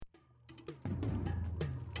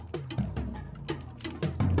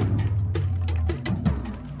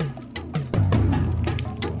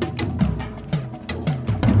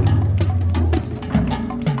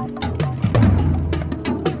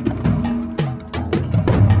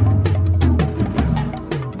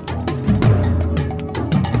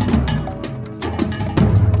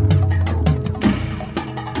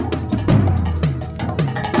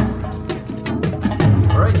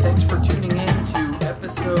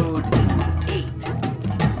episode 8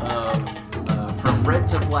 of From Red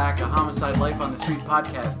to Black, a Homicide Life on the Street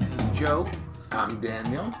podcast. This is Joe. I'm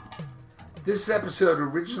Daniel. This episode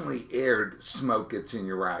originally aired, Smoke Gets in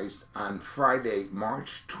Your Eyes, on Friday,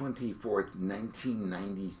 March 24th,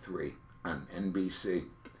 1993 on NBC.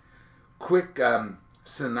 Quick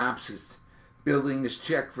synopsis. Building is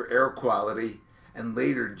checked for air quality, and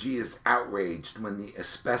later G is outraged when the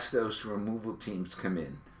asbestos removal teams come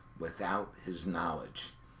in without his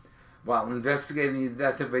knowledge. While investigating the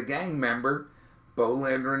death of a gang member,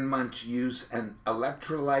 Bolander and Munch use an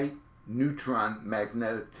electrolyte neutron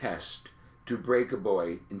magnetic test to break a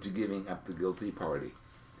boy into giving up the guilty party.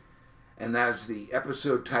 And as the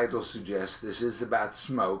episode title suggests, this is about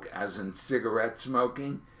smoke, as in cigarette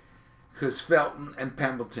smoking, because Felton and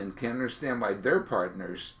Pemberton can understand why their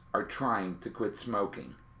partners are trying to quit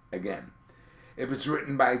smoking again. It was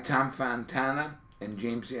written by Tom Fontana and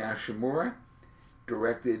James Yoshimura,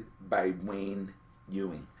 directed by Wayne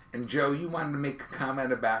Ewing. And Joe, you wanted to make a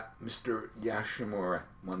comment about Mr. Yoshimura,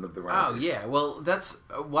 one of the writers. Oh, yeah. Well, that's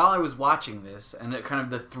while I was watching this, and it kind of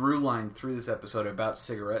the through line through this episode about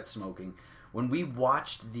cigarette smoking, when we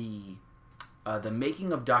watched the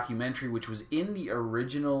making of documentary, which was in the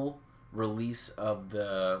original release of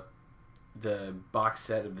the box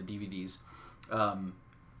set of the DVDs,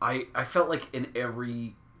 I felt like in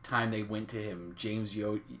every time they went to him, James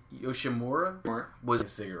Yoshimura was a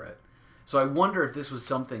cigarette. So I wonder if this was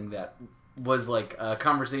something that was like a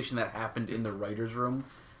conversation that happened in the writer's room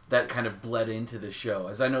that kind of bled into the show,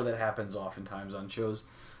 as I know that happens oftentimes on shows.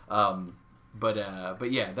 But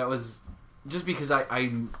yeah, that was just because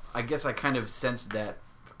I guess I kind of sensed that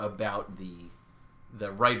about the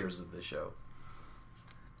writers of the show.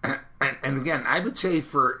 And again, I would say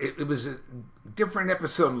it was a different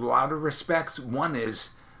episode in a lot of respects. One is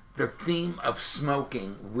the theme of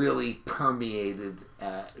smoking really permeated,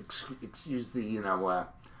 excuse the,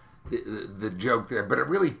 the joke there, but it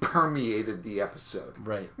really permeated the episode.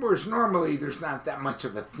 Right. Whereas normally there's not that much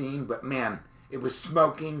of a theme, but man, it was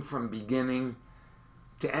smoking from beginning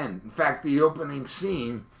to end. In fact, the opening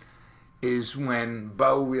scene is when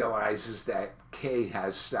Bo realizes that Kay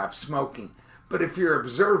has stopped smoking. But if you're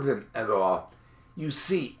observant at all, you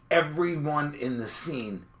see everyone in the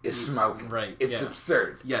scene is smoking. Right. It's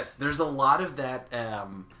absurd. Yes, there's a lot of that.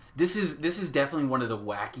 This is definitely one of the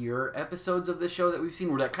wackier episodes of the show that we've seen,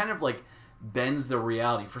 where that kind of like bends the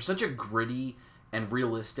reality for such a gritty and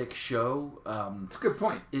realistic show. That's a good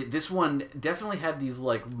point. This one definitely had these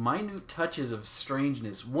like minute touches of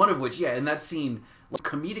strangeness. One of which, in that scene, like,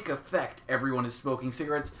 comedic effect. Everyone is smoking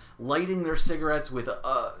cigarettes, lighting their cigarettes with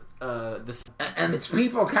and it's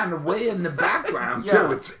people kind of way in the background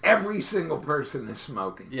too. It's every single person is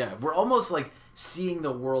smoking. Yeah, we're almost like seeing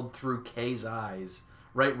the world through Kay's eyes,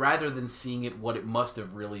 right? Rather than seeing it what it must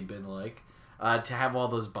have really been like. To have all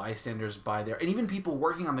those bystanders by there, and even people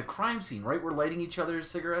working on the crime scene, right? We're lighting each other's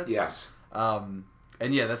cigarettes. Yes. And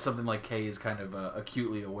yeah, that's something like Kay is kind of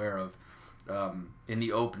acutely aware of in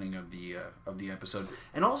the opening of the episode,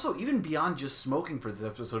 and also even beyond just smoking for this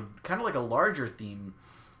episode, kind of like a larger theme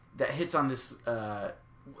that hits on this,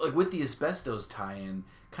 like with the asbestos tie-in,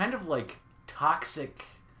 kind of like toxic.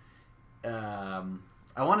 I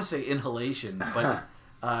want to say inhalation, but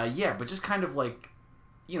but just kind of like,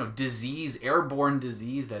 disease, airborne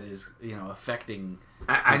disease that is, affecting.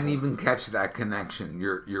 I didn't even catch that connection.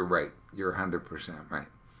 You're right. You're 100% right.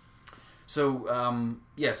 So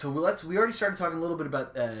so we already started talking a little bit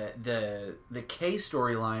about the Kay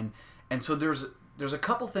storyline, and so there's a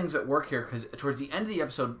couple things at work here, because towards the end of the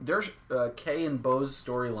episode, there's Kay and Bo's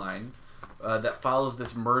storyline that follows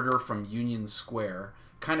this murder from Union Square,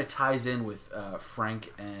 kind of ties in with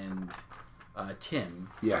Frank and Tim.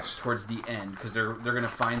 Yes. Towards the end, because they're going to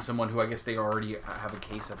find someone who I guess they already have a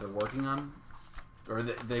case that they're working on, or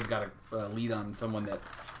they've got a lead on someone that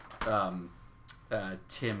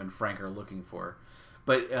Tim and Frank are looking for.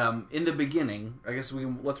 But in the beginning, I guess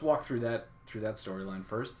let's walk through that storyline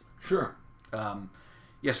first. Sure.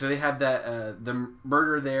 So they have that the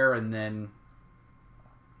murder there, and then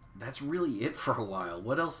that's really it for a while.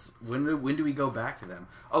 What else? When do we go back to them?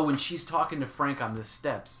 Oh, when she's talking to Frank on the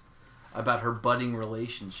steps about her budding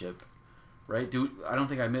relationship, right? I don't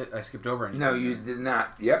think I skipped over anything. No, you did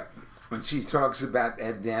not. Yep. When she talks about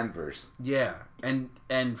Ed Danvers. Yeah, and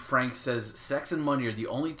Frank says sex and money are the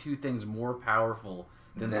only two things more powerful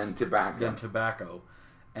than tobacco.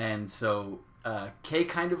 And so Kay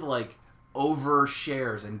kind of like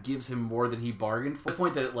overshares and gives him more than he bargained for, to the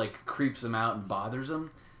point that it like creeps him out and bothers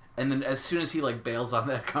him. And then as soon as he like bails on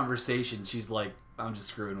that conversation, she's like, I'm just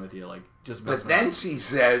screwing with you, like just. But then she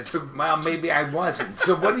says, "Well, maybe I wasn't."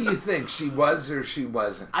 So, what do you think? She was or she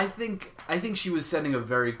wasn't? I think she was sending a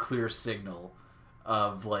very clear signal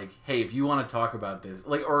of like, hey, if you want to talk about this,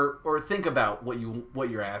 like, or think about what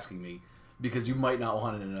you're asking me, because you might not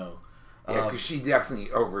want to know. Yeah, because she definitely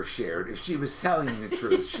overshared. If she was telling the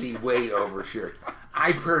truth, she way overshared.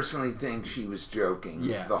 I personally think she was joking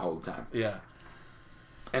the whole time. Yeah.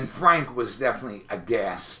 And Frank was definitely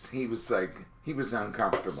aghast. He was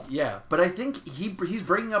uncomfortable. Yeah, but I think he's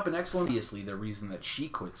bringing up an excellent, obviously, the reason that she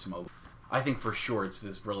quit smoking. I think for sure it's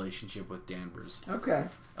this relationship with Danvers. Okay.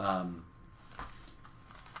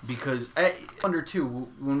 Because I wonder too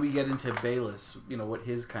when we get into Bayless, what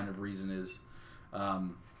his kind of reason is.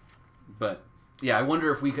 But yeah, I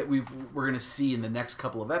wonder if we're going to see in the next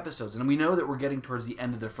couple of episodes, and we know that we're getting towards the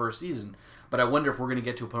end of the first season. But I wonder if we're going to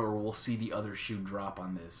get to a point where we'll see the other shoe drop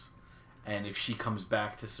on this, and if she comes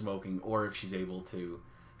back to smoking, or if she's able to.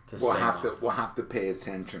 We'll have to pay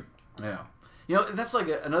attention. Yeah, that's like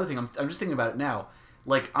another thing. I'm just thinking about it now.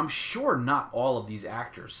 Like, I'm sure not all of these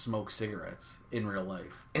actors smoke cigarettes in real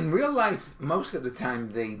life. In real life, most of the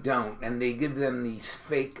time they don't, and they give them these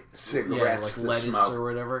fake cigarettes, like lettuce smoke. or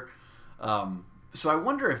whatever. So I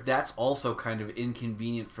wonder if that's also kind of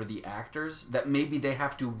inconvenient for the actors, that maybe they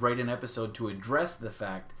have to write an episode to address the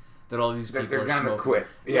fact that all these people are gonna smoking. Quit.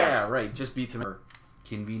 Yeah, right. Just be more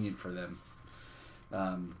convenient for them.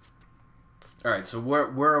 All right. So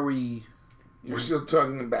where are we? You're still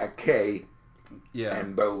talking about Kay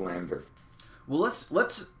and Bo Lander. Well, let's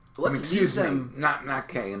leave them. Not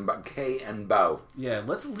Kay but Kay and Bo. Yeah,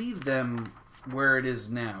 let's leave them where it is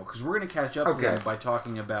now, because we're going to catch up to them by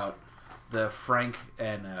talking about the Frank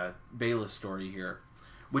and Bayless story here,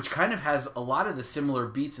 which kind of has a lot of the similar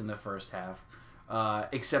beats in the first half,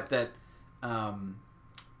 except that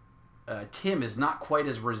Tim is not quite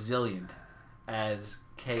as resilient as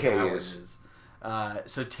Kay Howard is.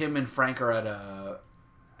 So Tim and Frank are at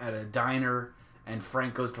a diner, and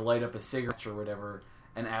Frank goes to light up a cigarette or whatever,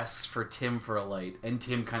 and asks for Tim for a light, and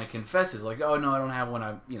Tim kind of confesses, like, "Oh no, I don't have one.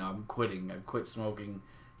 I'm quitting. I've quit smoking."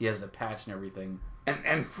 He has the patch and everything.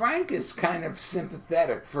 And Frank is kind of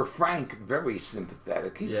sympathetic. For Frank, very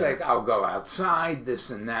sympathetic. He's like, "I'll go outside, this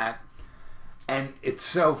and that." And it's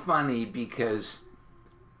so funny because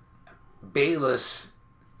Bayless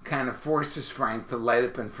kind of forces Frank to light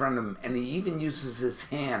up in front of him, and he even uses his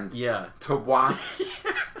hand to waft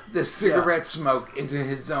the cigarette smoke into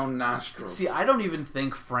his own nostrils. See, I don't even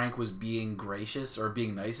think Frank was being gracious or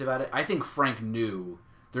being nice about it. I think Frank knew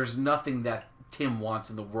there's nothing that Tim wants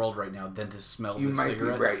in the world right now than to smell the cigarette. You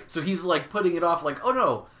might be right. So he's like putting it off, like, "Oh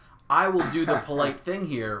no, I will do the polite thing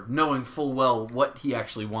here," knowing full well what he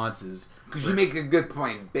actually wants is. Because you make a good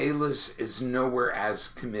point. Bayless is nowhere as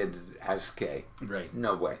committed as Kay. Right.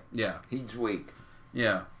 No way. Yeah. He's weak.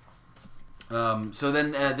 Yeah. So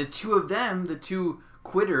then the two of them, the two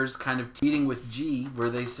quitters, kind of meeting with G, where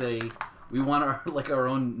they say, "We want our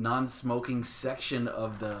own non-smoking section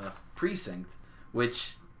of the precinct,"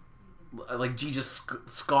 which like G just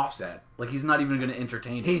scoffs at. Like he's not even going to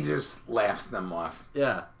entertain it. He just laughs them off.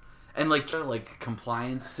 Yeah. And like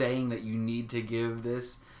compliance saying that you need to give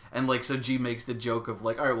this. And like, so G makes the joke of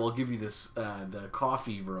like, "All right, well, I'll give you this, the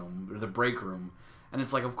coffee room or the break room." And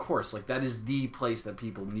it's like, of course, like that is the place that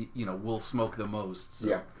people need, will smoke the most. So.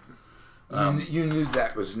 Yeah. You knew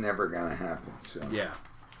that was never going to happen. So. Yeah.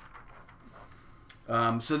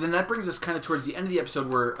 So then that brings us kind of towards the end of the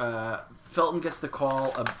episode where Felton gets the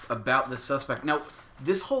call about the suspect. Now,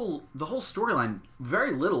 the whole storyline,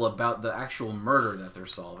 very little about the actual murder that they're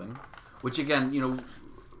solving, which again,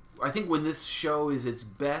 I think when this show is its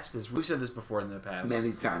best, as we've said this before in the past,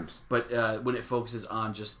 many times, but when it focuses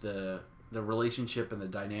on just the relationship and the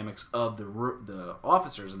dynamics of the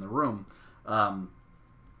officers in the room,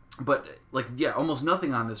 but almost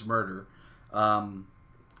nothing on this murder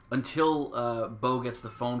until Bo gets the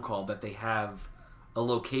phone call that they have a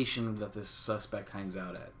location that this suspect hangs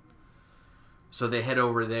out at. So they head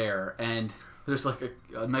over there, and there's like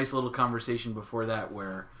a nice little conversation before that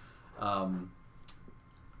where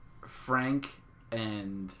Frank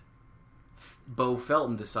and Bo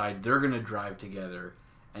Felton decide they're going to drive together,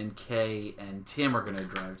 and Kay and Tim are going to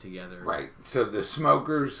drive together. Right. So the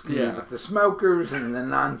smokers can be with the smokers, and the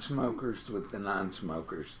non-smokers with the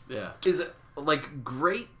non-smokers. Yeah. Is like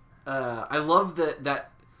great. I love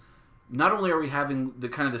that not only are we having the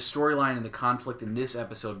kind of the storyline and the conflict in this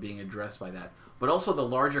episode being addressed by that, but also the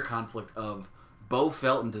larger conflict of Bo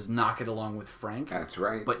Felton does not get along with Frank. That's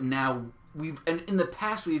right. But now and in the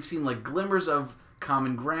past we've seen like glimmers of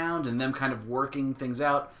common ground and them kind of working things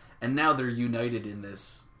out, and now they're united in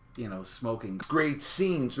this smoking. Great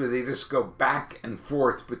scenes where they just go back and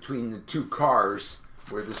forth between the two cars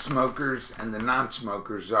where the smokers and the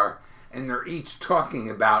non-smokers are, and they're each talking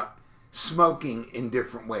about smoking in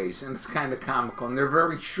different ways, and it's kind of comical, and they're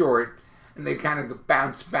very short, and they kind of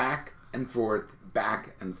bounce back and forth.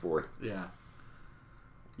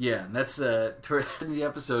 Yeah, and that's toward the end of the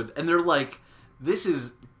episode, and they're like, this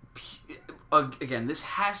is, again, this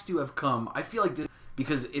has to have come, I feel like this,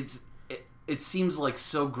 because it seems like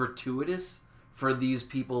so gratuitous for these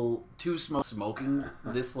people to smoking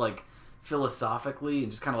this, like, philosophically,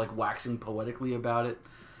 and just kind of like waxing poetically about it.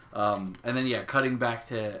 And then, cutting back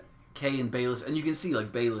to Kay and Bayless, and you can see,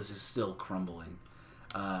 like, Bayless is still crumbling.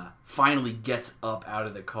 Finally gets up out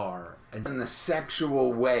of the car. And in a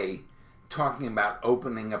sexual way, talking about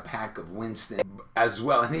opening a pack of Winston as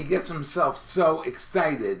well. And he gets himself so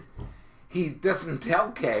excited, he doesn't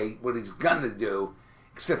tell Kay what he's going to do,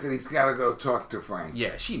 except that he's got to go talk to Frank.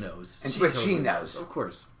 Yeah, she knows. She knows. Of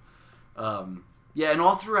course. And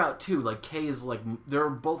all throughout, too, like, Kay is, like, they're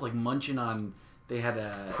both, like, munching on, they had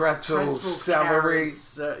pretzels, celery.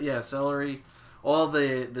 Carrots, celery. All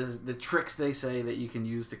the tricks they say that you can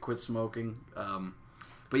use to quit smoking.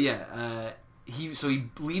 He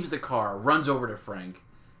leaves the car, runs over to Frank,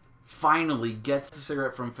 finally gets the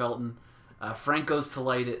cigarette from Felton. Frank goes to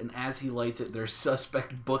light it, and as he lights it, their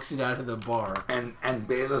suspect books it out of the bar. And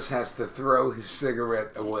Bayless has to throw his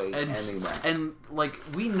cigarette away anyway. And, like,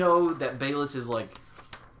 we know that Bayless is, like,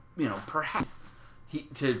 perhaps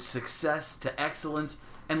to success, to excellence.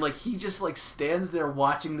 And, like, he just, like, stands there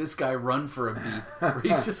watching this guy run for a beat. Where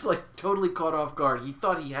he's just, like, totally caught off guard. He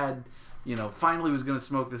thought he had, finally was going to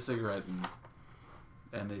smoke the cigarette.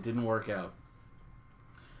 And it didn't work out.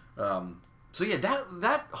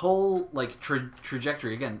 That whole, like,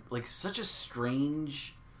 trajectory, again, like, such a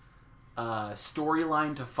strange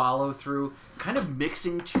storyline to follow through. Kind of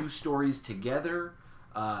mixing two stories together.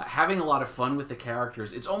 Having a lot of fun with the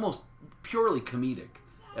characters. It's almost purely comedic.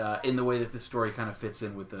 In the way that this story kind of fits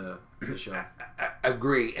in with the show. I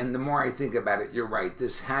agree. And the more I think about it, you're right.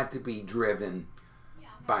 This had to be driven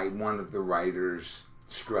by one of the writers'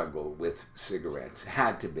 struggle with cigarettes.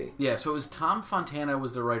 Had to be. Yeah, so it was Tom Fontana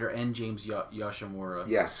was the writer and James Yoshimura.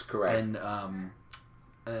 Yes, correct. And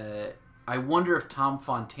I wonder if Tom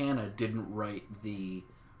Fontana didn't write the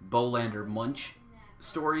Bolander Munch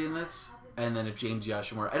story in this, and then if James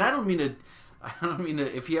Yoshimura... And I don't mean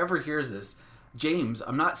to... If he ever hears this... James,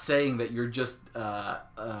 I'm not saying that you're just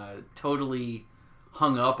totally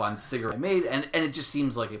hung up on cigarette I made, and it just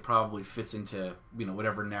seems like it probably fits into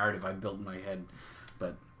whatever narrative I built in my head.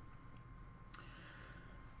 But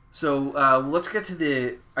so let's get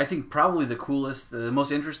to I think probably the coolest, the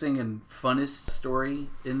most interesting and funnest story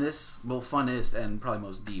in this. Well, funnest and probably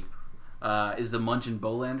most deep is the Munch and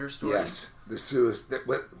Bolander story. Yes, the suicide.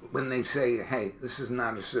 When they say, "Hey, this is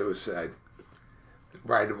not a suicide."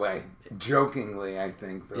 Right away, jokingly, I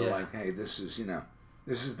think they're like, "Hey, this is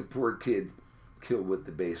the poor kid killed with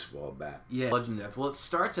the baseball bat." Yeah, bludgeon death. Well, it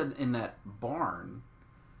starts in that barn,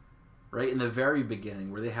 right in the very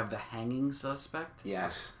beginning, where they have the hanging suspect.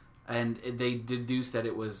 Yes, and they deduced that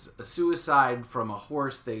it was a suicide from a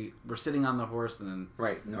horse. They were sitting on the horse, and then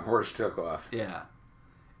and the horse took off. Yeah,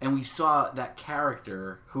 and we saw that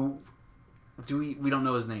character who. We don't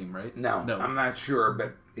know his name, right? No, I'm not sure,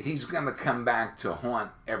 but he's going to come back to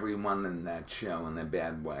haunt everyone in that show in a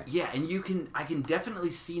bad way. Yeah, and I can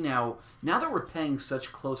definitely see now that we're paying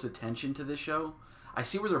such close attention to this show, I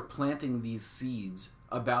see where they're planting these seeds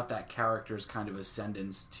about that character's kind of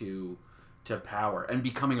ascendance to power and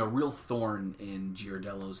becoming a real thorn in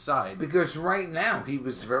Giardello's side. Because right now he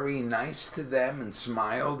was very nice to them and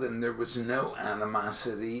smiled, and there was no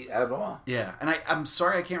animosity at all. Yeah, and I'm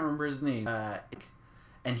sorry I can't remember his name.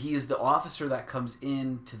 And he is the officer that comes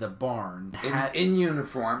into the barn in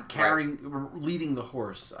uniform, leading the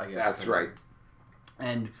horse, I guess. That's right.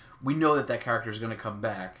 And we know that character is going to come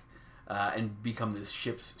back and become this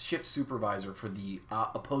shift supervisor for the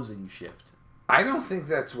opposing shift. I don't think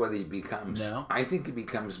that's what he becomes. No? I think he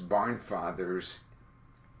becomes Barnfather's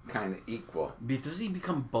kind of equal. Does he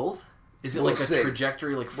become both? Is it like a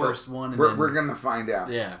trajectory, like first one? And we're going to find out.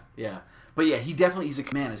 Yeah. But yeah, he's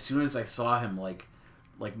a man. As soon as I saw him, like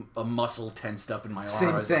a muscle tensed up in my arm.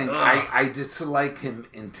 Same thing. Like, I dislike him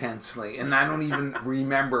intensely, and I don't even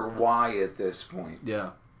remember why at this point.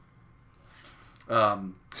 Yeah.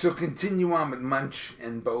 So continue on with Munch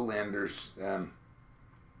and Bolander's...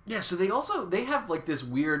 Yeah, so they have like this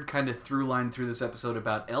weird kind of through line through this episode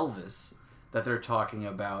about Elvis that they're talking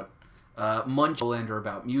about. Munch Bolander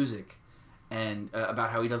about music and about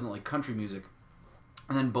how he doesn't like country music.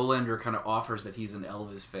 And then Bolander kind of offers that he's an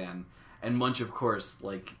Elvis fan. And Munch, of course,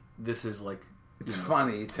 like this is like It's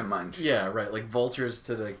funny to Munch. Yeah, right. Like vultures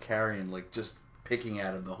to the carrion, like just picking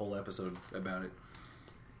at him the whole episode about it.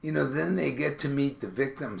 Then they get to meet the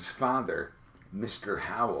victim's father, Mr.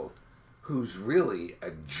 Howell, who's really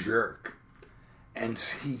a jerk. And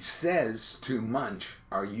he says to Munch,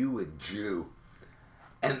 "Are you a Jew?"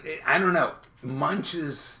 And I don't know. Munch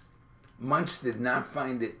did not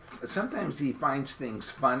find it. Sometimes he finds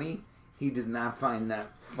things funny. He did not find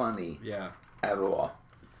that funny at all.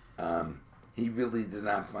 He really did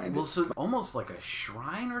not find it. Well, so almost like a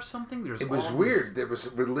shrine or something. It was weird. There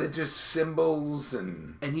was religious symbols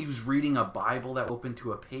and he was reading a Bible that opened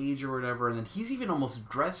to a page or whatever. And then he's even almost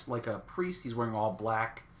dressed like a priest. He's wearing all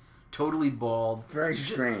black, totally bald. Very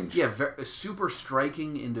strange. A super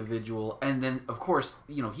striking individual. And then, of course,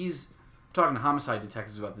 he's talking to homicide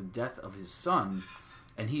detectives about the death of his son,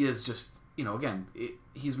 and he is just, again,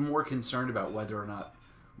 he's more concerned about whether or not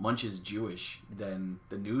Munch is Jewish than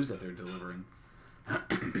the news that they're delivering.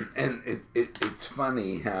 And it's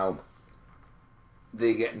funny how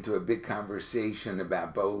they get into a big conversation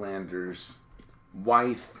about Bolander's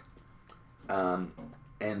wife,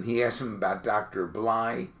 and he asks him about Dr.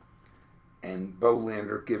 Bly, and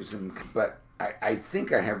Bolander gives him, but I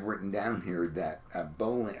think I have written down here that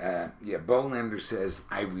Bolander says,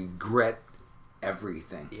 "I regret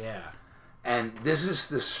everything." Yeah. And this is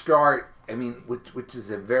the start, which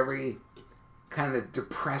is a very kind of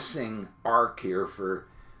depressing arc here for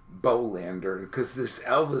Bolander, because this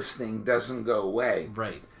Elvis thing doesn't go away.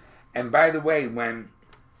 Right. And by the way, when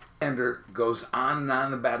Bolander goes on and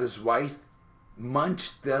on about his wife,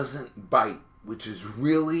 Munch doesn't bite, which is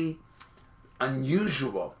really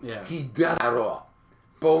unusual. Yeah. He does at all.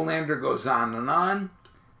 Bolander goes on and on,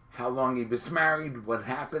 how long he was married, what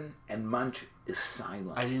happened, and Munch is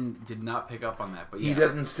silent. I did not pick up on that, but He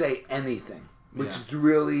doesn't say anything, which is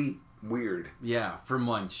really weird. Yeah, for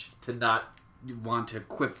Munch to not want to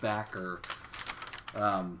quip back or,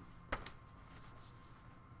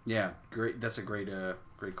 great. That's a great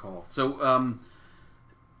call. So,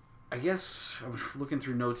 I guess I'm looking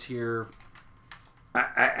through notes here.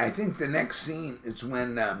 I think the next scene is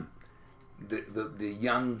when the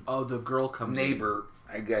young the girl comes neighbor,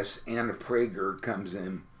 in. I guess Anna Prager, comes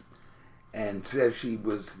in and says she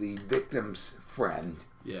was the victim's friend.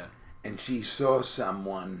 Yeah. And she saw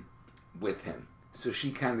someone with him. So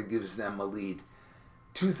she kind of gives them a lead.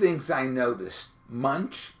 Two things I noticed.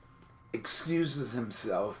 Munch excuses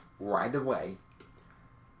himself right away.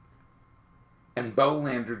 And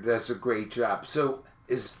Bolander does a great job. So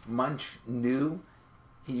is Munch knew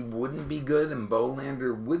he wouldn't be good and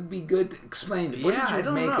Bolander would be good? Explain it. What did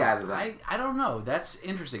you make out of that? I don't know. That's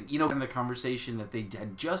interesting. In the conversation that they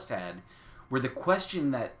had just had, where the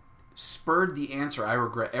question that spurred the answer, "I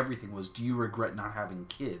regret everything," was, "Do you regret not having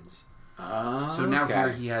kids?" So now here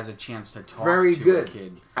he has a chance to talk to a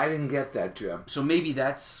kid. I didn't get that, Joe. So maybe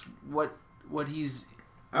that's what he's...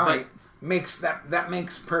 All right. That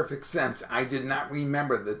makes perfect sense. I did not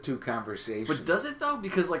remember the two conversations. But does it, though?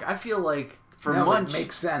 Because, I feel like for Munch... it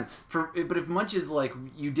makes sense. But if Munch is like,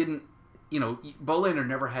 you didn't... Bolander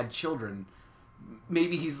never had children...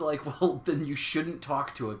 Maybe he's like, well, then you shouldn't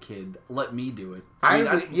talk to a kid. Let me do it.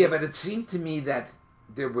 But it seemed to me that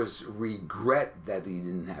there was regret that he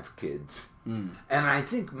didn't have kids. And I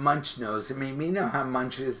think Munch knows. We know how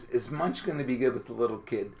Munch is. Is Munch going to be good with the little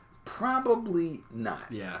kid? Probably not.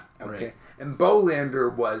 Yeah. Okay. Right. And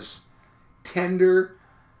Bolander was tender,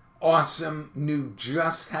 awesome, knew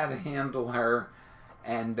just how to handle her,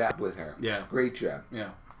 and with her. Yeah. Great job. Yeah.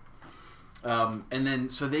 And then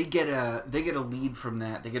so they get a lead from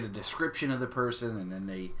that. They get a description of the person, and then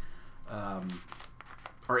they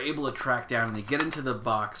are able to track down. And they get into the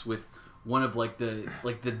box with one of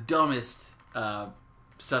the dumbest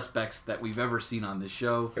suspects that we've ever seen on the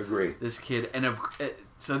show. Agree. This kid,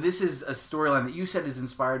 so this is a storyline that you said is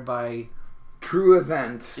inspired by true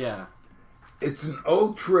events. Yeah. It's an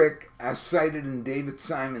old trick as cited in David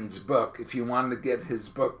Simon's book. If you want to get his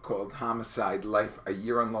book called Homicide: Life, A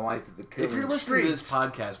Year on the Life of the Killing If you're listening to this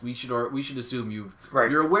podcast, we should assume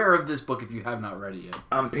you're aware of this book if you have not read it yet.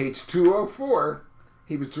 On page 204,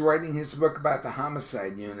 he was writing his book about the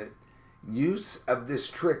homicide unit. Use of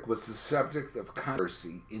this trick was the subject of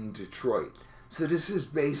controversy in Detroit. So this is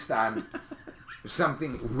based on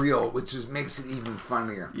something real, which makes it even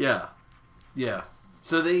funnier. Yeah. Yeah.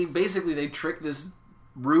 So they trick this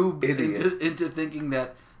rube into thinking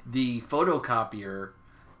that the photocopier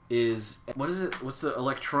is, what is it? What's the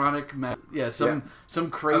electronic? Some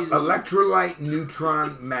crazy electrolyte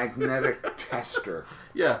neutron magnetic tester.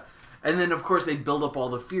 Yeah, and then of course they build up all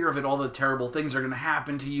the fear of it. All the terrible things are going to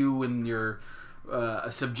happen to you, and you're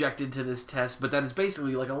subjected to this test, but that it's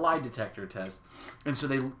basically like a lie detector test. And so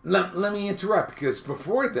they... Let me interrupt, because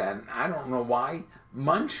before then, I don't know why,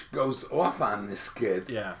 Munch goes off on this kid.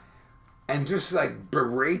 Yeah. And just like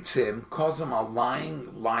berates him, calls him a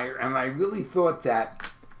lying liar. And I really thought that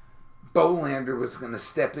Bolander was going to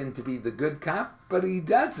step in to be the good cop, but he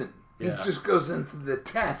doesn't. Yeah. He just goes into the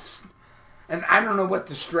test. And I don't know what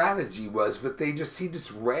the strategy was, but he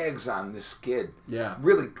just rags on this kid. Yeah.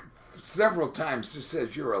 Really, several times just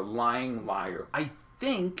says, you're a lying liar. I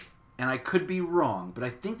think, and I could be wrong, but I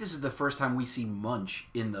think this is the first time we see Munch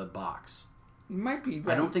in the box. You might be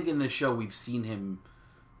right. I don't think in the show we've seen him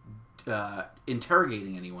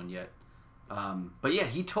interrogating anyone yet. But yeah,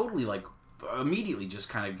 he totally, like, immediately just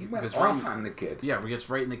kind of gets off on the kid. Yeah, gets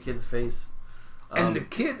right in the kid's face. And the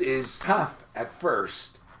kid is tough at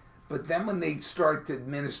first, but then when they start to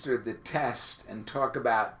administer the test and talk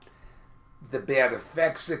about the bad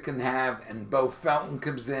effects it can have, and Bo Felton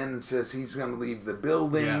comes in and says he's going to leave the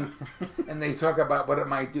building, Yeah. and they talk about what it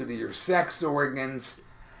might do to your sex organs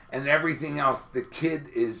and everything else, the kid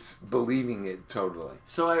is believing it totally.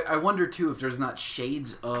 So I wonder, too, if there's not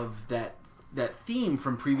shades of that theme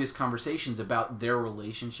from previous conversations about their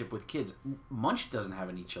relationship with kids. Munch doesn't have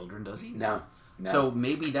any children, does he? No. So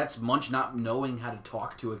maybe that's Munch not knowing how to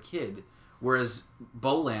talk to a kid, whereas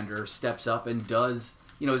Bolander steps up and does,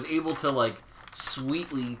 is able to, like,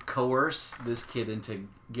 sweetly coerce this kid into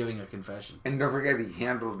giving a confession. And don't forget, he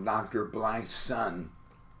handled Dr. Bly's son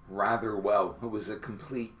rather well, who was a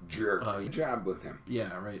complete jerk. Good job with him.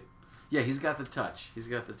 Yeah, right. Yeah, he's got the touch.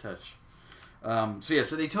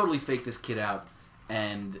 So they totally fake this kid out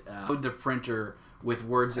and load the printer with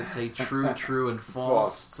words that say true, true, and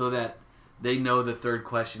false, so that they know the third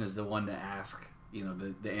question is the one to ask,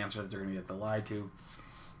 the answer that they're going to get the lie to.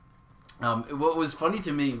 What was funny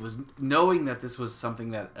to me was knowing that this was something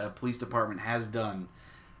that a police department has done.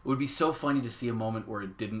 It would be so funny to see a moment where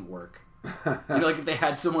it didn't work. Like if they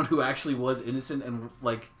had someone who actually was innocent and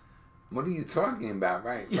like... What are you talking about?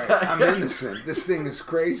 Right. Yeah, I'm innocent. This thing is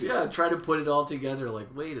crazy. Yeah, try to put it all together like,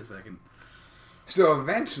 wait a second. So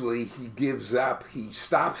eventually he gives up. He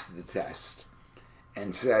stops the test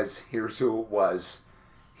and says, here's who it was.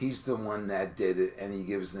 He's the one that did it, and he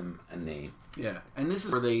gives them a name. Yeah, and this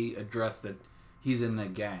is where they address that he's in the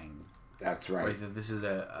gang. That's right. That this is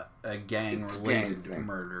a gang-related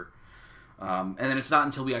murder. And then it's not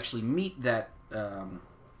until we actually meet that... what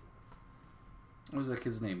was that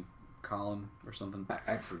kid's name? Colin or something?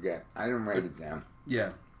 I forget. I didn't write it down. Yeah.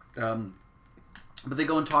 But they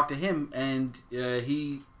go and talk to him, and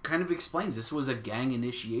he kind of explains this was a gang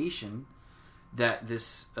initiation that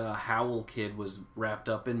this Howell kid was wrapped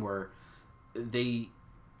up in, where he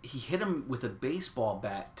hit him with a baseball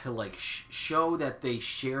bat to like show that they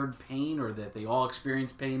shared pain or that they all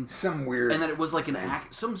experienced pain. Some weird, and that it was like an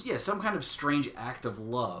act, some kind of strange act of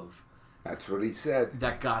love. That's what he said.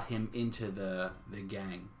 That got him into the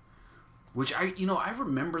gang, which I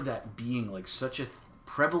remember that being like such a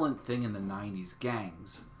prevalent thing in the 90s.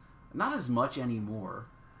 Gangs, not as much anymore.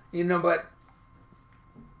 But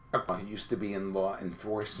I used to be in law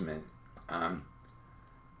enforcement.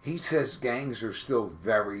 He says gangs are still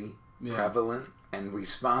very prevalent and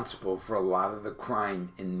responsible for a lot of the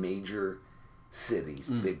crime in major cities,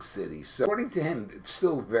 big cities. So according to him, it's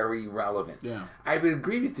still very relevant. Yeah. I would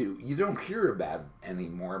agree with you. You don't hear about it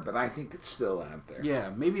anymore, but I think it's still out there. Yeah,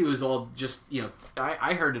 maybe it was all just,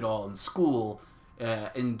 I heard it all in school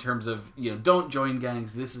in terms of, don't join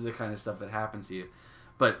gangs. This is the kind of stuff that happens to you.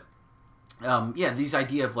 But this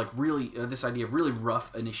idea of really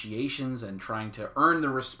rough initiations and trying to earn the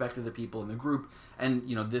respect of the people in the group, and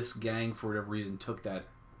this gang for whatever reason took that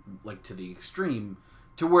like to the extreme,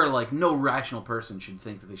 to where like no rational person should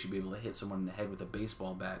think that they should be able to hit someone in the head with a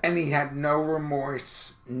baseball bat. And he had no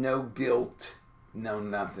remorse, no guilt, no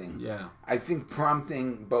nothing. Yeah, I think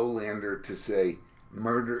prompting Bolander to say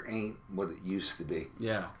murder ain't what it used to be.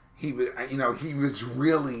 Yeah, he was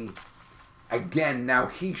really. Again, now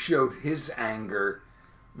he showed his anger,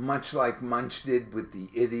 much like Munch did with the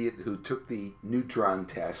idiot who took the neutron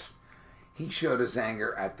test. He showed his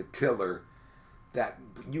anger at the killer, that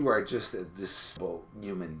you are just a despicable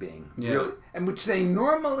human being. Yeah. Really, and which they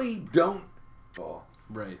normally don't.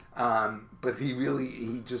 Right. But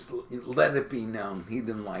he just let it be known he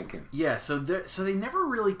didn't like him. Yeah, so they never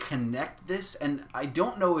really connect this, and I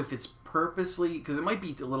don't know if it's purposely, because it might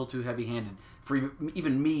be a little too heavy-handed for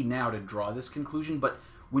even me now to draw this conclusion, but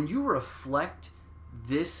when you reflect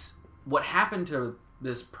this, what happened to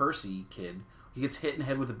this Percy kid, he gets hit in the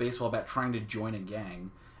head with a baseball bat trying to join a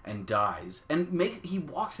gang and dies, and he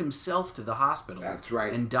walks himself to the hospital. That's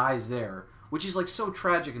right. And dies there, which is like so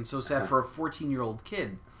tragic and so sad for a 14-year-old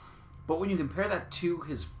kid. But when you compare that to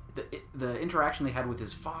the interaction they had with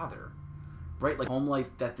his father, right? Like home life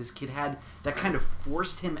that this kid had, that kind of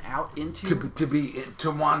forced him out into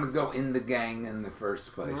to want to go in the gang in the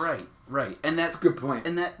first place. Right. And that's a good point.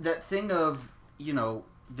 And that thing of, you know,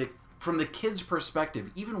 from the kid's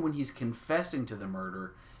perspective, even when he's confessing to the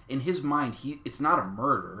murder, in his mind, it's not a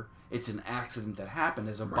murder. It's an accident that happened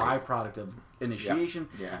as a byproduct of initiation.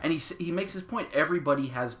 Yeah. And he makes his point. Everybody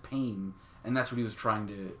has pain, and that's what he was trying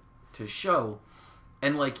to show.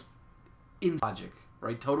 And like in logic,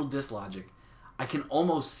 right? Total dislogic. I can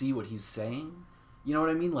almost see what he's saying. You know what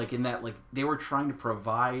I mean? Like in that, like they were trying to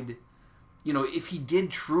provide, you know, if he did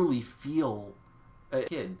truly feel a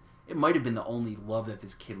kid, it might have been the only love that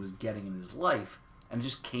this kid was getting in his life, and it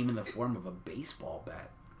just came in the form of a baseball bat.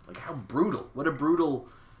 Like how brutal! What a brutal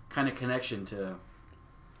kind of connection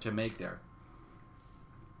to make there.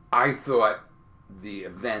 I thought the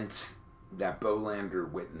events that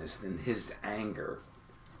Bolander witnessed and his anger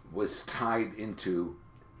was tied into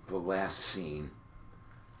the last scene,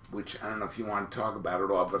 which I don't know if you want to talk about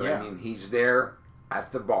it all, but I mean, he's there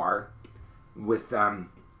at the bar with,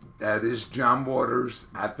 that is John Waters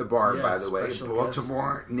at the bar, by the way,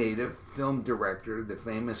 Baltimore native film director, the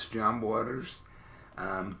famous John Waters,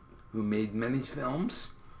 who made many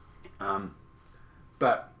films.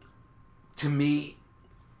 But to me,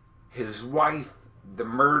 his wife, the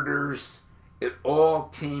murders, it all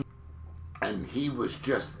came, and he was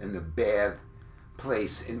just in a bad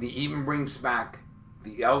place. And he even brings back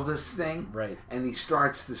the Elvis thing, right? And he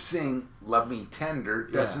starts to sing "Love Me Tender,"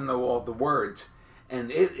 doesn't know all the words, and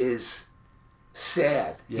it is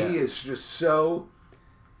sad. Yeah. He is just so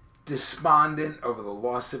despondent over the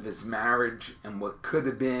loss of his marriage and what could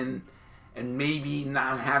have been, and maybe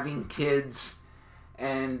not having kids,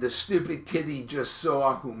 and the stupid kid he just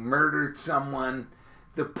saw who murdered someone,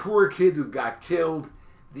 the poor kid who got killed,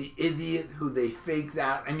 the idiot who they faked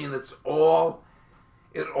out. I mean,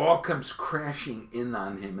 it all comes crashing in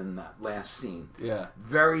on him in that last scene. Yeah.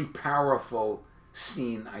 Very powerful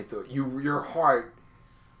scene, I thought. Your heart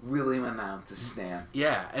really went out to Stan.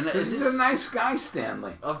 Yeah. And he's a nice guy,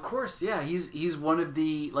 Stanley. Of course, yeah. He's one of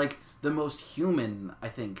the, like, the most human, I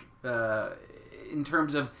think, in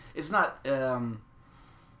terms of, it's not,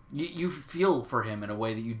 you feel for him in a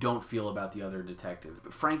way that you don't feel about the other detectives.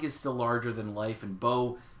 Frank is still larger than life, and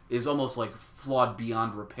Bo is almost like flawed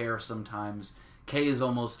beyond repair sometimes. Kay is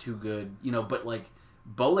almost too good, you know, but like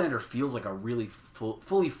Bolander feels like a really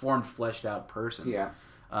fully formed, fleshed out person. Yeah.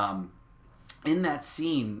 In that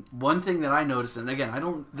scene, one thing that I noticed, and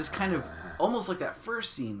again, this kind of, almost like that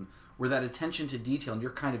first scene where that attention to detail and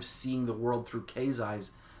you're kind of seeing the world through Kay's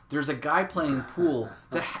eyes. There's a guy playing pool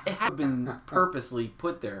that had been purposely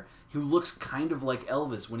put there who looks kind of like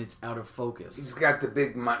Elvis when it's out of focus. He's got the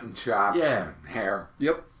big mutton chops and hair.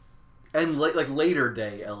 Yep. And like later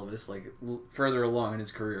day Elvis, like further along in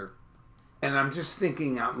his career. And I'm just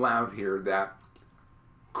thinking out loud here that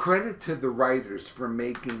credit to the writers for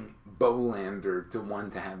making Bolander the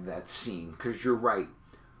one to have that scene. Because you're right.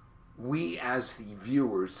 We as the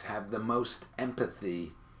viewers have the most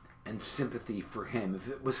empathy and sympathy for him. If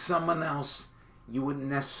it was someone else, you wouldn't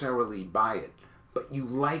necessarily buy it. But you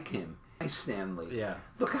like him. Nice Stanley. Yeah.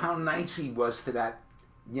 Look how nice he was to that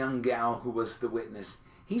young gal who was the witness.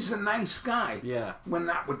 He's a nice guy. Yeah. When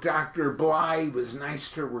not with Dr. Bly, he was nice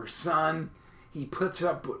to her son. He puts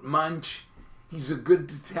up with Munch. He's a good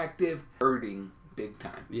detective. Hurting big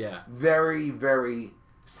time. Yeah. Very, very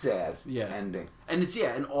sad ending. And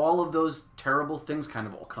and all of those terrible things kind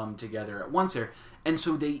of all come together at once there. And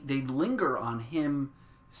so they linger on him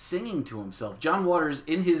singing to himself. John Waters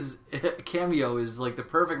in his cameo is like the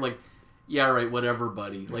perfect, like, yeah, right, whatever,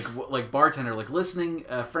 buddy. Like bartender, like listening,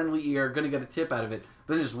 friendly ear, gonna get a tip out of it,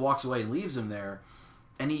 but then just walks away and leaves him there.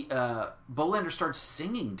 And Bolander starts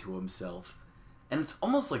singing to himself, and it's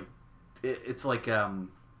almost like it's like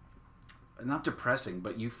not depressing,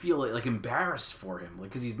 but you feel like embarrassed for him, like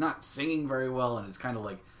because he's not singing very well, and it's kind of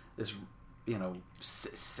like this, you know,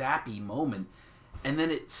 sappy moment. And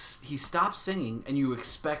then he stops singing, and you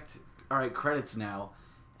expect, all right, credits now,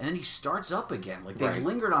 and then he starts up again. Like they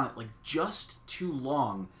lingered on it like just too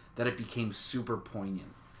long that it became super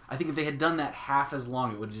poignant. I think if they had done that half as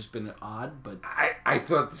long, it would have just been odd. But I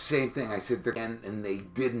thought the same thing. I said and they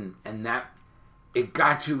didn't, and that it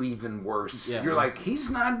got you even worse. Yeah. You're like,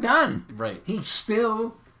 he's not done. Right. He's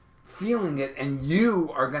still feeling it, and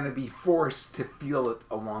you are going to be forced to feel it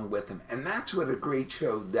along with him. And that's what a great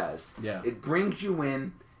show does. Yeah. It brings you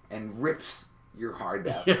in and rips your heart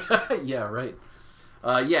out. Yeah, right.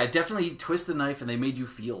 Definitely twist the knife, and they made you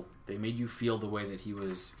feel. They made you feel the way that he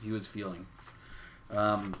was feeling.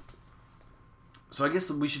 So I guess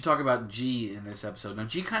we should talk about G in this episode. Now,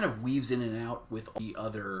 G kind of weaves in and out with the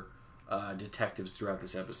other detectives throughout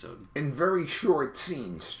this episode. In very short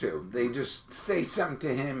scenes, too. They just say something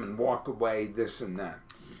to him and walk away, this and that.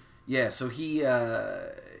 Yeah, so he,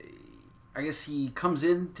 I guess he comes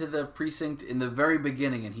into the precinct in the very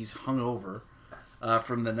beginning, and he's hungover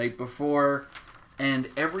from the night before, and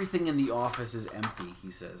everything in the office is empty,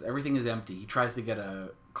 he says. Everything is empty. He tries to get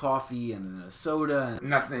a coffee and a soda.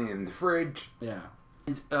 Nothing in the fridge. Yeah.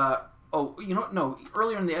 And,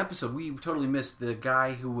 earlier in the episode, we totally missed the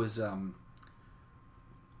guy who was,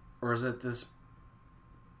 or is it this?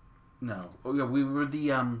 No. Oh, yeah, we were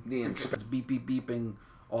the inspector. Beep, beep, beeping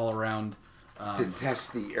all around. To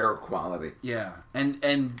test the air quality. Yeah.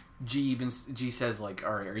 And G says, like,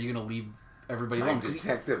 all right, are you going to leave everybody alone?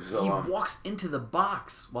 Detectives alone. He walks into the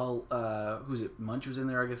box while, who's it, Munch was in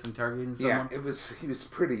there, I guess, interrogating someone? Yeah, he was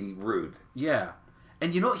pretty rude. Yeah.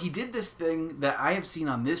 And he did this thing that I have seen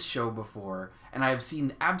on this show before, and I have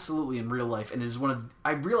seen absolutely in real life, and it is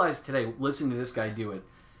I realized today, listening to this guy do it,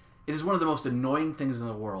 it is one of the most annoying things in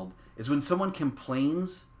the world, is when someone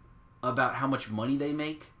complains about how much money they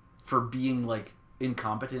make for being, like,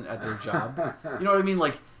 incompetent at their job. You know what I mean?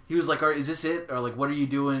 Like, he was like, all right, is this it? Or, like, what are you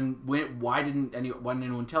doing? Why didn't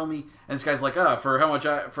anyone tell me? And this guy's like, for how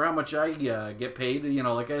much I get paid,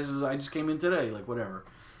 like, I just came in today, like, whatever.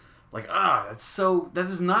 Like, that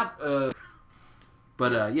is not,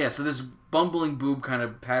 but, yeah, so this bumbling boob kind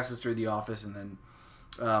of passes through the office, and then,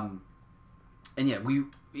 and yeah,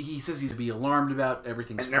 he says he's to be alarmed about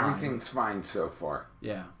everything's fine. And everything's fine so far.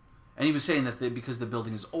 Yeah. And he was saying that because the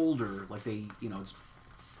building is older, like it's...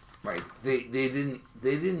 Right. They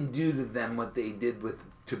didn't do to them what they did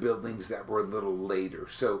to buildings that were a little later,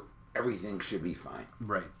 so everything should be fine.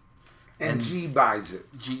 Right. And G buys it.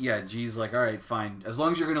 G's like, all right, fine. As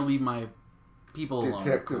long as you're going to leave my people alone.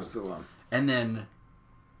 Detectives alone. And then,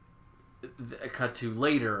 cut to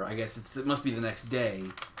later, I guess it must be the next day,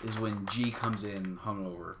 is when G comes in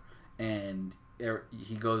hungover. And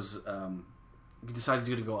he goes, he decides he's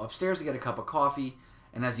going to go upstairs to get a cup of coffee.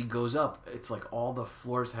 And as he goes up, it's like all the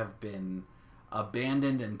floors have been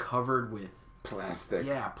abandoned and covered with... plastic.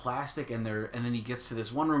 Yeah, plastic. And then he gets to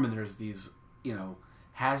this one room and there's these,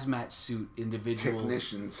 hazmat suit individuals,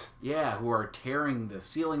 technicians, who are tearing the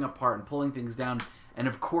ceiling apart and pulling things down. And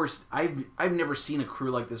of course, I've never seen a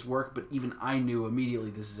crew like this work, but even I knew immediately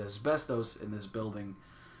this is asbestos in this building.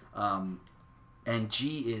 And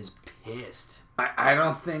G is pissed. I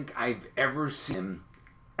don't think I've ever seen him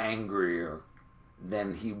angrier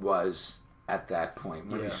than he was at that point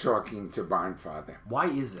when he's talking to Barnfather. Why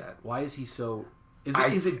is that? Why is he so?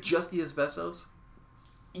 Is it just the asbestos?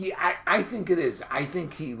 Yeah, I think it is. I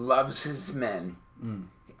think he loves his men,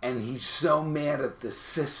 and he's so mad at the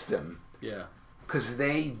system. Yeah. Because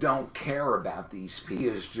they don't care about these people. He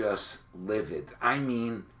is just livid. I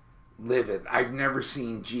mean, livid. I've never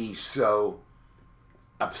seen G so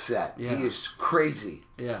upset. Yeah. He is crazy.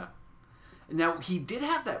 Yeah. Now, he did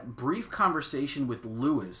have that brief conversation with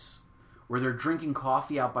Lewis where they're drinking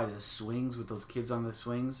coffee out by the swings with those kids on the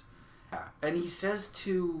swings. Yeah. And he says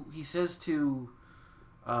to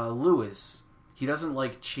Lewis, he doesn't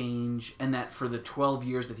like change, and that for the 12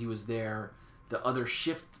 years that he was there, the other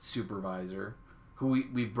shift supervisor, who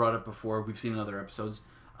we've brought up before, we've seen in other episodes,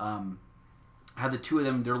 how the two of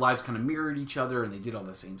them, their lives kind of mirrored each other, and they did all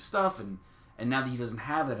the same stuff, and now that he doesn't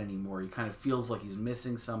have that anymore, he kind of feels like he's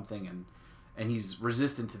missing something, and he's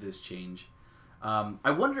resistant to this change.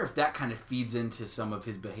 I wonder if that kind of feeds into some of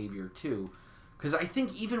his behavior too, because I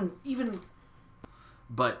think you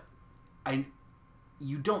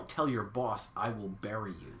don't tell your boss, I will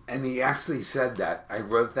bury you. And he actually said that. I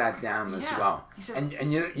wrote that down as well. He says,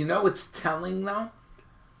 and you know what's telling though?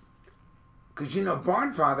 Because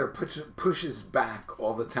Barnfather pushes back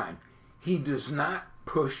all the time. He does not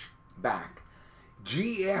push back.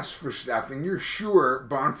 G asks for stuff, and you're sure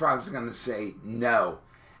Barnfather's going to say no.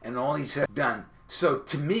 And all he said, done. So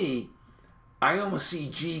to me, I almost see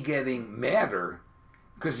G getting madder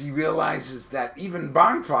because he realizes that even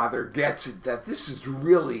Barnfather gets it, that this is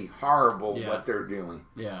really horrible what they're doing.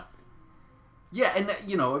 Yeah. Yeah, and,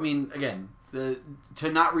 I mean, again,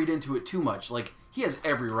 to not read into it too much, like, he has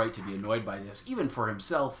every right to be annoyed by this, even for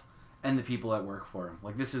himself and the people that work for him.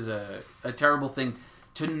 Like, this is a terrible thing.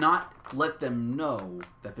 To not let them know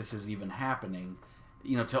that this is even happening,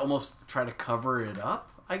 to almost try to cover it up,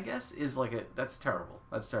 I guess, is like that's terrible.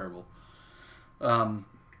 That's terrible.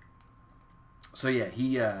 So yeah,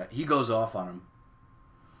 he goes off on him.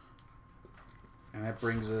 And that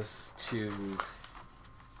brings us to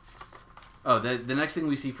Oh, the next thing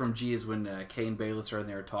we see from G is when Kay and Bayless are in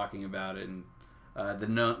there talking about it and the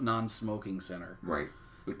non-smoking center. Right,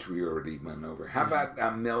 which we already went over. How about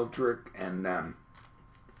Meldrick and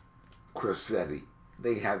Crosetti?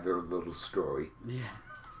 They have their little story. Yeah.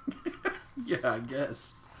 Yeah, I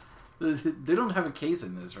guess. They don't have a case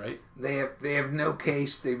in this, right? They have no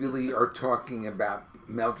case. They really are talking about...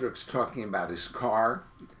 Meldrick's talking about his car.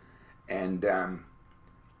 And,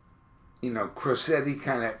 Crosetti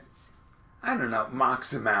kind of, I don't know,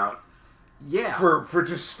 mocks him out. Yeah. For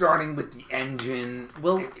just starting with the engine.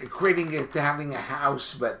 Well, equating it to having a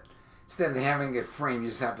house, but instead of having it framed, you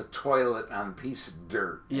just have a toilet on a piece of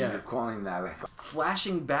dirt. Yeah. And you're calling that a house.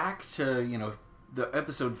 Flashing back to, the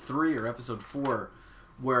episode 3 or episode 4,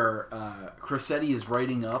 where Crosetti is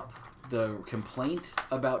writing up the complaint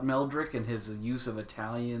about Meldrick and his use of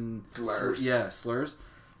Italian slurs. Slurs.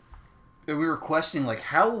 And we were questioning,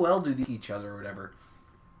 how well do they each other or whatever.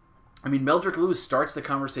 I mean, Meldrick Lewis starts the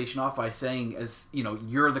conversation off by saying,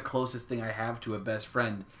 you're the closest thing I have to a best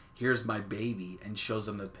friend. Here's my baby, and shows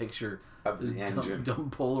him the picture of the engine.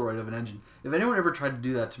 Dumb Polaroid of an engine. If anyone ever tried to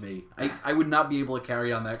do that to me, I would not be able to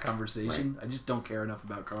carry on that conversation. Right. I just don't care enough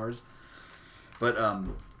about cars. But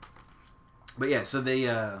yeah, so they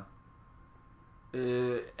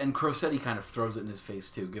and Crosetti kind of throws it in his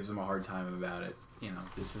face too, gives him a hard time about it.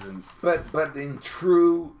 This isn't. But in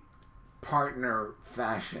true partner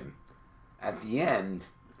fashion, at the end,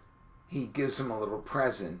 he gives him a little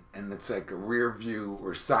present, and it's like a rear view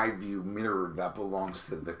or side view mirror that belongs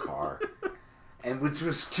to the car. And which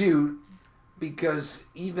was cute, because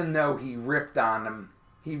even though he ripped on him,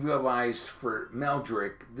 he realized for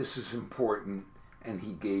Meldrick, this is important, and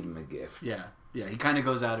he gave him a gift. Yeah, he kind of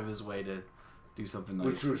goes out of his way to do something nice.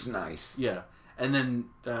 Which was nice. Yeah, and then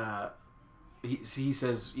he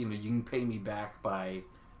says, you can pay me back by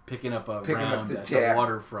picking up round at the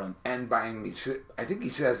waterfront. And buying me, I think he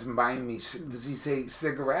says, buying me, does he say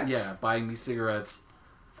cigarettes? Yeah, buying me cigarettes.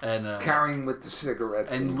 And carrying with the cigarette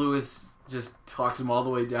and thing. Lewis just talks him all the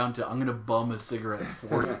way down to, I'm going to bum a cigarette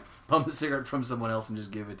for you. Bum a cigarette from someone else and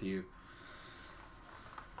just give it to you.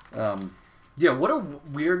 Yeah, what a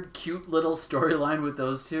weird, cute little storyline with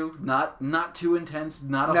those two. Not too intense,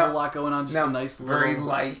 not a whole lot going on, just a nice little... Very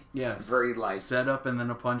light. Yes. Very light. Setup and then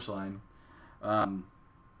a punchline.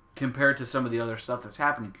 Compared to some of the other stuff that's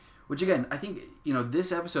happening. Which, again, I think,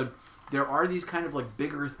 this episode, there are these kind of,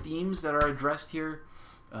 bigger themes that are addressed here.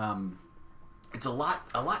 It's a lot,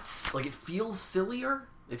 it feels sillier.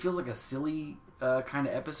 It feels like a silly kind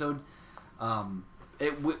of episode.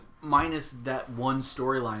 Minus that one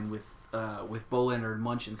storyline with Bolander and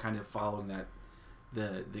Munchin kind of following that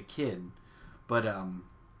the kid, but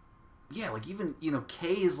yeah, even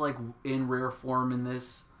Kay is in rare form in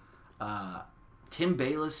this. Tim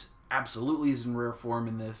Bayless absolutely is in rare form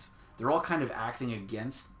in this. They're all kind of acting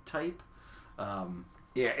against type.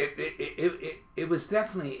 Yeah, it was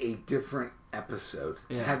definitely a different episode.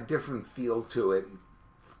 Yeah. It had a different feel to it,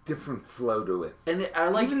 different flow to it. And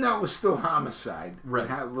even though it was still homicide, right. It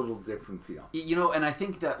had a little different feel. And I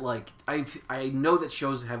think that I know that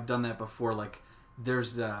shows have done that before.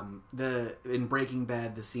 There's in Breaking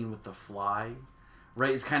Bad, the scene with the fly,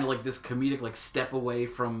 right? It's kind of this comedic step away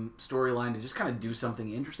from storyline to just kind of do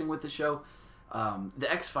something interesting with the show.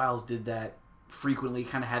 The X-Files did that frequently.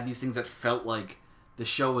 Kind of had these things that felt like the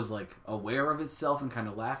show was aware of itself and kind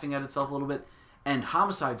of laughing at itself a little bit. And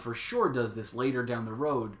Homicide for sure does this later down the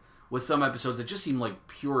road with some episodes that just seem like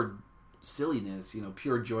pure silliness,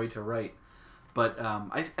 pure joy to write. But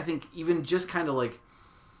I think even just kind of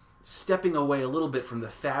stepping away a little bit from the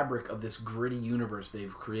fabric of this gritty universe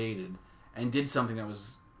they've created and did something that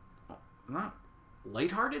was not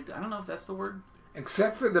lighthearted. I don't know if that's the word.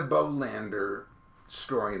 Except for the Bolander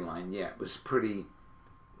storyline, yeah, it was pretty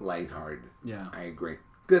lighthearted. Yeah, I agree.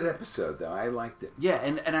 Good episode, though. I liked it. Yeah,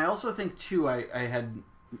 and I also think, too, I had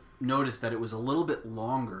noticed that it was a little bit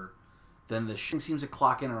longer than the show. It seems to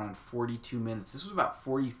clock in around 42 minutes. This was about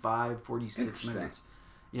 45, 46 minutes.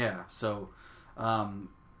 Yeah, so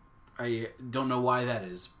I don't know why that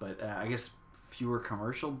is, but I guess fewer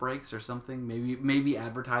commercial breaks or something. Maybe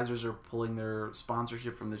advertisers are pulling their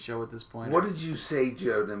sponsorship from the show at this point. What did you say,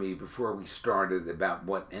 Joe, to me before we started about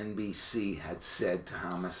what NBC had said to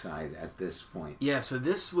Homicide at this point? Yeah, so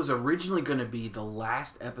this was originally going to be the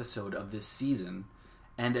last episode of this season,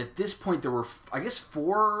 and at this point there were, I guess,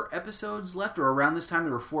 4 episodes left, or around this time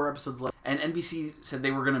there were 4 episodes left, and NBC said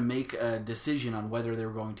they were going to make a decision on whether they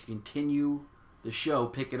were going to continue the show,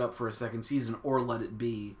 pick it up for a second season, or let it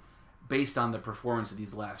be, based on the performance of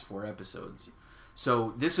these last 4 episodes.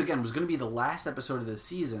 So this again was going to be the last episode of the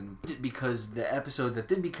season because the episode that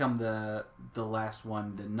did become the last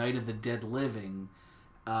one, the Night of the Dead Living,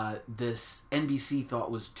 this NBC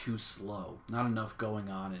thought was too slow, not enough going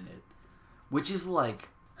on in it, which is like,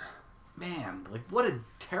 man, like what a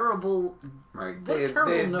terrible, right? They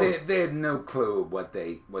had no clue what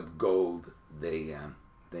gold they had.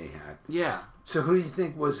 Yeah. So who do you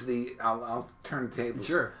think was the? I'll turn tables.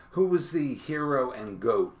 Sure. Who was the hero and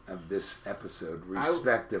goat of this episode,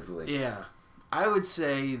 respectively? I would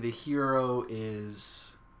say the hero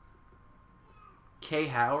is Kay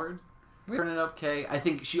Howard. Turning up Kay. I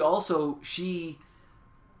think she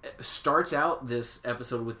starts out this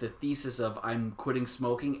episode with the thesis of I'm quitting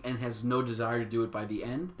smoking and has no desire to do it by the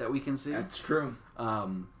end that we can see. That's true.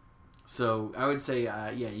 So I would say,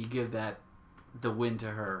 you give that the win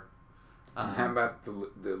to her. How about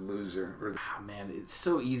the loser? Man, it's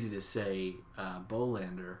so easy to say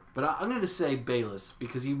Bolander, but I'm going to say Bayless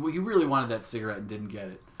because he really wanted that cigarette and didn't get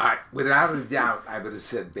it. Without a doubt, I would have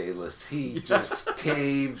said Bayless. He just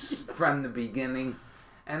caves from the beginning.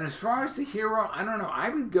 And as far as the hero, I don't know. I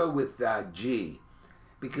would go with G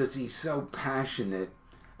because he's so passionate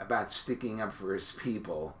about sticking up for his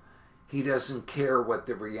people. He doesn't care what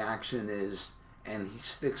the reaction is, and he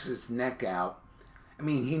sticks his neck out. I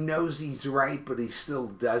mean, he knows he's right, but he still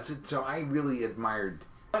does it. So I really admired.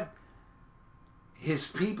 But his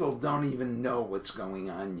people don't even know what's going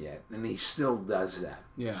on yet, and he still does that.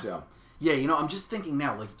 Yeah. So. Yeah, I'm just thinking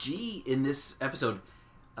now, like G in this episode,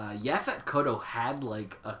 Yaphet Kotto had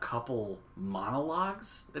like a couple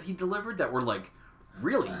monologues that he delivered that were like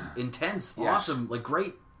really intense, awesome, like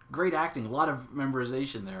great acting, a lot of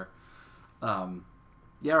memorization there.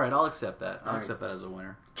 Yeah, all right, I'll accept that. I'll accept that as a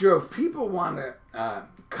winner. Joe, if people want to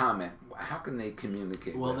comment, how can they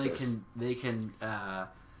communicate? Well, they can.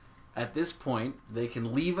 At this point, they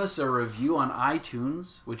can leave us a review on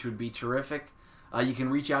iTunes, which would be terrific. You can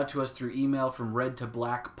reach out to us through email from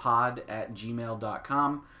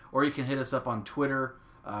redtoblackpod@gmail.com, or you can hit us up on Twitter,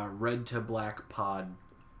 redtoblackpod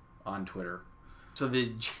on Twitter. So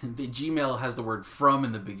the Gmail has the word "from"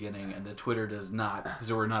 in the beginning, and the Twitter does not, because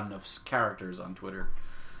there were not enough characters on Twitter.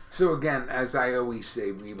 So again, as I always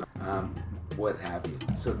say, we what have you.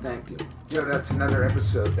 So thank you, Joe. That's another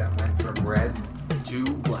episode that went from red to